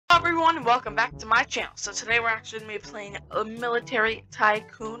Hello everyone and welcome back to my channel. So today we're actually going to be playing a military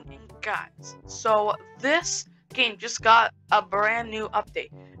tycoon, and guys, so this game just got a brand new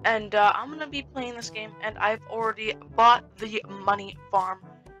update, and I'm going to be playing this game, and I've already bought the money farm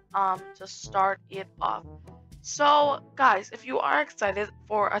to start it off. So guys, if you are excited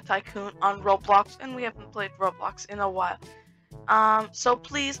for a tycoon on Roblox, and we haven't played Roblox in a while, so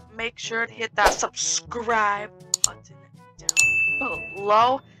please make sure to hit that subscribe button down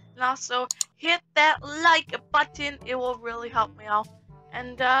below. And also hit that like button, it will really help me out.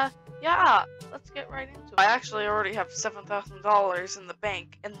 And yeah, let's get right into it. I actually already have $7,000 in the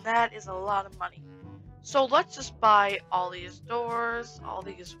bank, and that is a lot of money. So let's just buy all these doors, all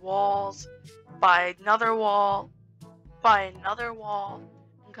these walls, buy another wall, buy another wall.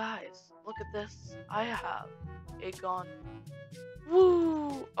 And guys, look at this. I have a gun.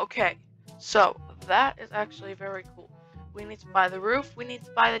 Woo! Okay, so that is actually very cool. We need to buy the roof, we need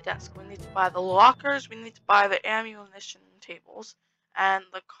to buy the desk, we need to buy the lockers, we need to buy the ammunition tables, and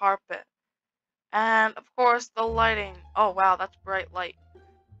the carpet. And, of course, the lighting. Oh, wow, that's bright light.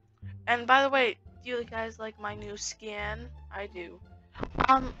 And, by the way, do you guys like my new skin? I do.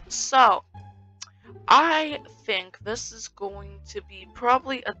 So, I think this is going to be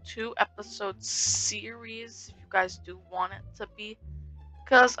probably a 2-episode series, if you guys do want it to be.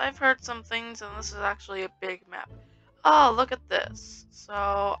 Because I've heard some things, and this is actually a big map. Oh, look at this.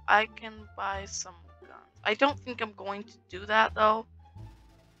 So, I can buy some guns. I don't think I'm going to do that, though.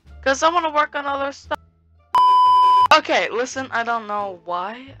 Because I want to work on other stuff. Okay, listen, I don't know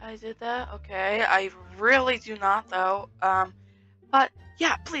why I did that. Okay, I really do not, though. But,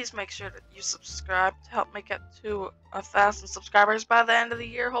 yeah, please make sure that you subscribe to help me get to 1,000 subscribers by the end of the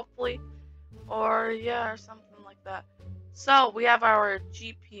year, hopefully. Or, yeah, or something like that. So, we have our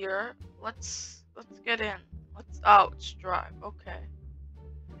Jeep here. Let's get in. Let's drive. Okay.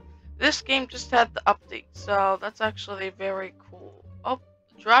 This game just had the update, so that's actually very cool. Oh,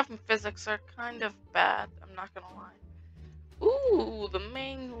 driving physics are kind of bad, I'm not gonna lie. Ooh, the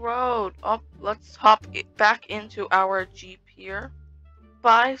main road. Oh, let's hop back into our Jeep here.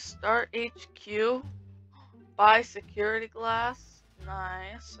 Buy Start HQ. Buy security glass.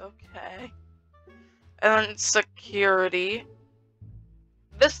 Nice, okay. And then security.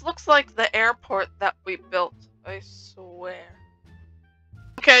 This looks like the airport that we built, I swear.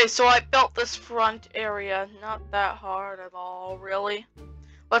 Okay, so I built this front area, not that hard at all, really.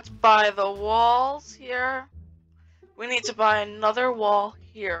 Let's buy the walls here. We need to buy another wall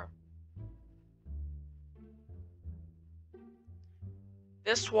here.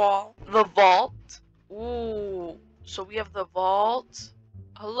 This wall. The vault. Ooh, so we have the vault.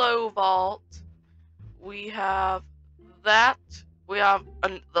 Hello, vault. We have that. We have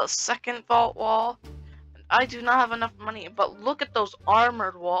the second vault wall. I do not have enough money, but look at those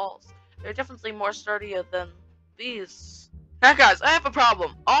armored walls. They're definitely more sturdier than these. Now guys, I have a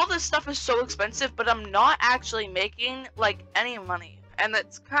problem. All this stuff is so expensive, but I'm not actually making, like, any money. And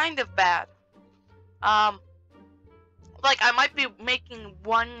it's kind of bad. Like, I might be making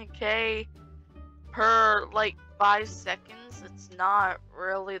 1K per, like, 5 seconds. It's not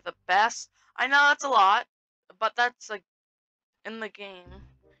really the best. I know that's a lot, but that's, like, in the game.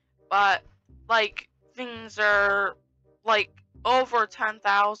 But, like, things are like over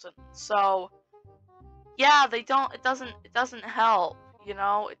 10,000, so yeah, it doesn't help, you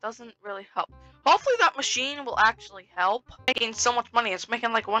know. It doesn't really help. Hopefully that machine will actually help. Making so much money, it's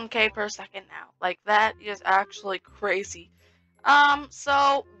making like 1K per second now. Like, that is actually crazy.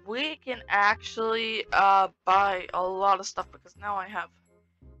 So we can actually buy a lot of stuff because now I have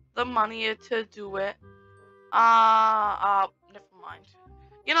the money to do it. Never mind.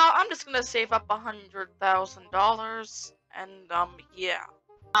 You know, I'm just gonna save up $100,000, and yeah.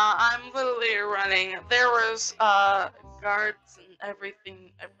 I'm literally running. There was guards and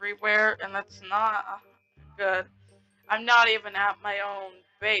everything everywhere, and that's not good. I'm not even at my own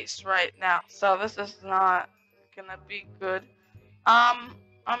base right now, so this is not gonna be good. I'm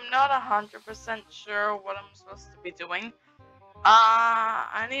not 100% sure what I'm supposed to be doing.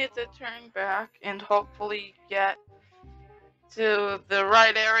 I need to turn back and hopefully get to the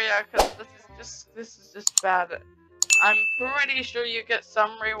right area, because this is just bad. I'm pretty sure you get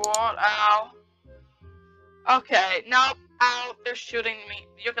some reward. Ow. Okay, nope. Ow, they're shooting me.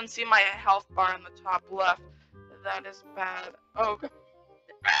 You can see my health bar in the top left. That is bad. Oh god.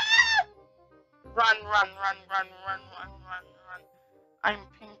 Run, run, run, run, run, run, run, run. I'm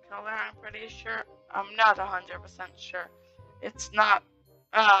pink color, I'm pretty sure. I'm not 100% sure. It's not,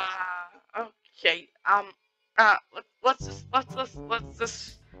 okay, let's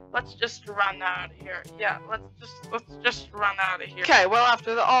just let's just run out of here. Yeah, let's just run out of here. Okay, well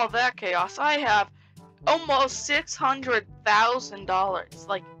after all that chaos, I have almost $600,000.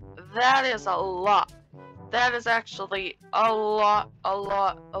 Like, that is a lot. That is actually a lot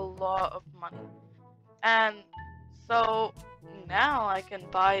of money. And so now I can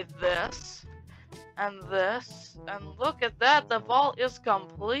buy this and this, and look at that, the vault is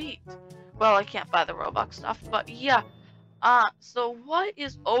complete. Well, I can't buy the Robux stuff, but yeah. So what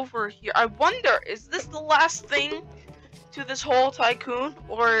is over here? I wonder, is this the last thing to this whole Tycoon,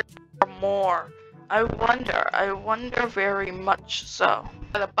 or more? I wonder very much so.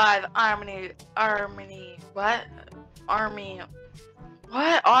 Gotta buy the armory,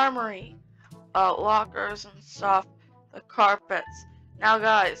 lockers and stuff, the carpets. Now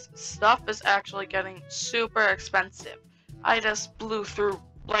guys, stuff is actually getting super expensive. I just blew through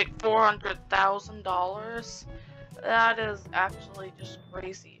like $400,000. That is actually just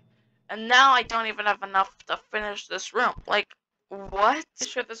crazy. And now I don't even have enough to finish this room. Like, what? I'm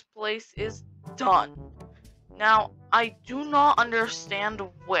sure this place is done. Now, I do not understand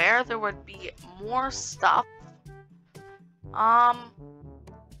where there would be more stuff. I'm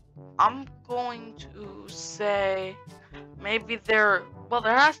going to say maybe there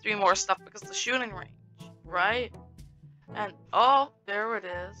has to be more stuff because the shooting range, right? And oh, there it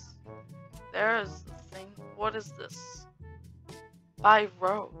is. There is the thing. What is this? By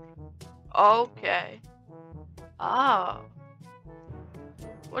road. Okay. Oh.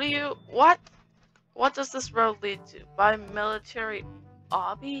 What does this road lead to? By military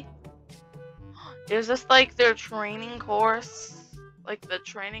obby? Is this like their training course? Like the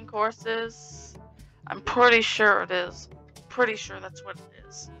training courses? I'm pretty sure it is. Pretty sure that's what it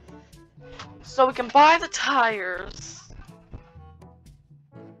is. So we can buy the tires.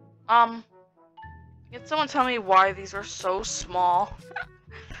 Can someone tell me why these are so small?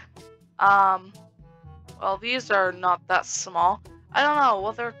 Well, these are not that small. I don't know.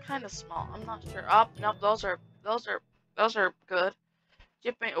 Well, they're kind of small. I'm not sure. Oh, nope. Those are good.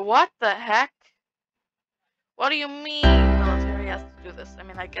 What the heck? What do you mean military has to do this? I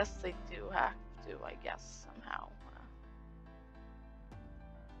mean, I guess they do have to. I guess somehow.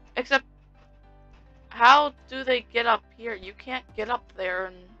 Except, how do they get up here? You can't get up there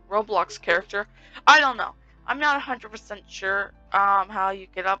in Roblox character. I don't know. I'm not 100% sure how you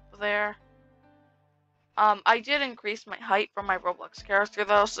get up there. I did increase my height for my Roblox character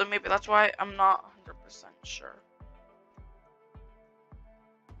though, so maybe that's why I'm not 100% sure.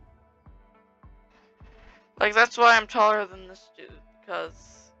 Like, that's why I'm taller than this dude,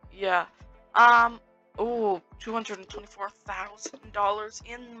 because yeah. Ooh, $224,000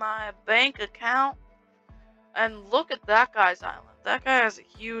 in my bank account. And look at that guy's island. That guy has a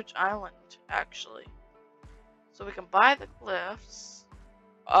huge island, actually. So we can buy the glyphs.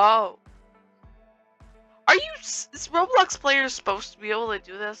 Oh. Is Roblox players supposed to be able to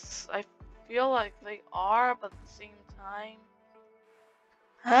do this? I feel like they are, but at the same time.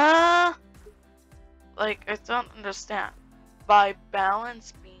 Huh? Like, I don't understand. By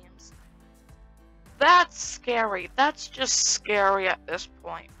balance beams. That's scary. That's just scary at this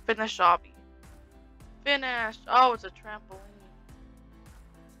point. Finish obby. Finished. Oh, it's a trampoline.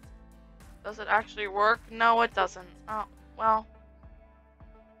 Does it actually work? No, it doesn't. Oh, well.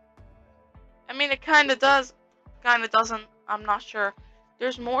 I mean, it kinda does. Kinda doesn't. I'm not sure.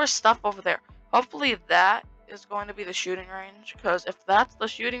 There's more stuff over there. Hopefully that is going to be the shooting range. Because if that's the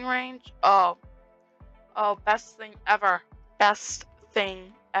shooting range, oh. Oh, best thing ever. Best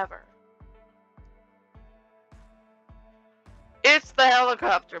thing ever. It's the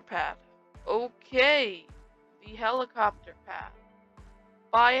helicopter pad. Okay. The helicopter pad.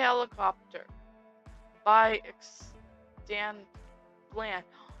 Buy helicopter. Buy extend land.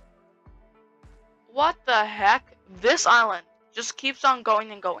 What the heck? This island just keeps on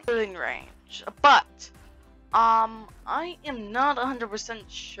going and going. Shooting range. But, I am not 100%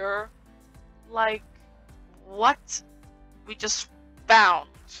 sure, like, what we just found.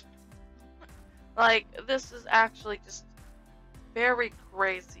 Like, this is actually just very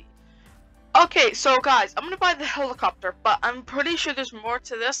crazy. Okay, so guys, I'm gonna buy the helicopter, but I'm pretty sure there's more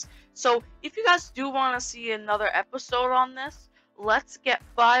to this. So if you guys do want to see another episode on this, let's get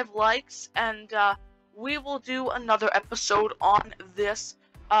 5 likes, and we will do another episode on this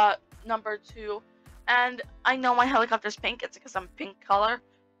number 2. And I know my helicopter's pink. It's because I'm pink color,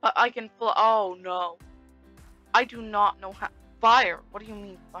 but I can fly. Oh no, I do not know how. Fire? What do you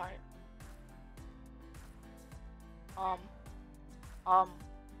mean fire?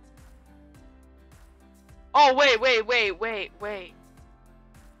 Oh, wait.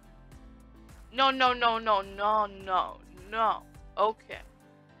 No. Okay.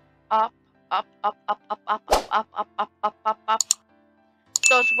 up, up, up, up, up, up, up, up, up, up, up, up, up.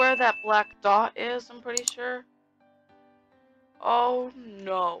 So it's where that black dot is, I'm pretty sure. Oh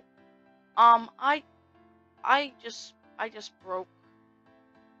no. I just broke.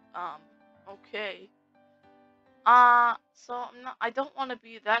 Okay. So I don't want to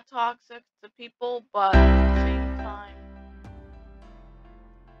be that toxic to people, but at the same time,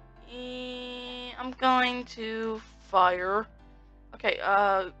 I'm going to fire. Okay,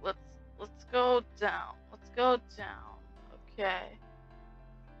 let's go down. Let's go down. Okay.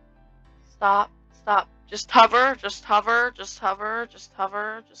 Stop, stop. Just hover, just hover, just hover, just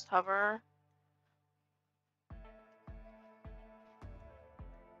hover, just hover.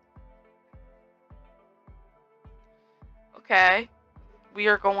 Okay. We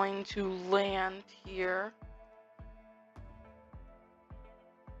are going to land here.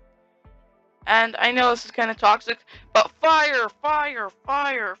 And I know this is kind of toxic, but fire, fire,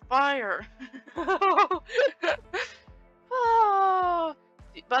 fire, fire. Oh.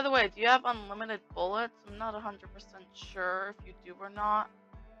 By the way, do you have unlimited bullets? I'm not 100% sure if you do or not.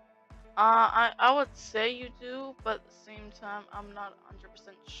 I would say you do, but at the same time, I'm not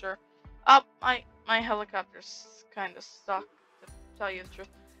 100% sure. Oh, my helicopter's kind of stuck, to tell you the truth.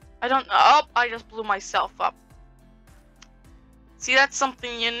 I don't know. Oh, I just blew myself up. See, that's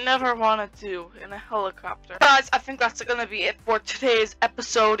something you never want to do in a helicopter. Guys, I think that's gonna be it for today's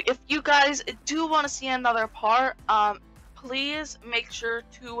episode. If you guys do want to see another part, please make sure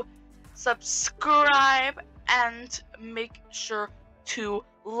to subscribe and make sure to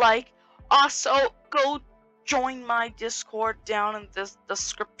like. Also, go join my Discord down in this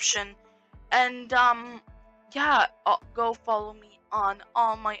description. And, yeah, go follow me on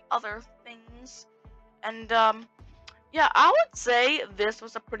all my other things. And, yeah, I would say this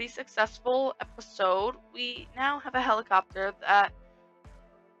was a pretty successful episode. We now have a helicopter that,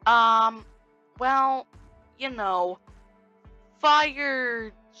 well, you know,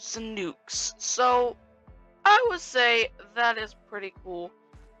 fires nukes. So, I would say that is pretty cool.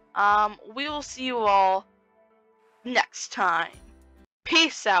 We will see you all next time.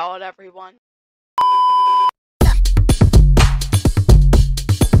 Peace out, everyone.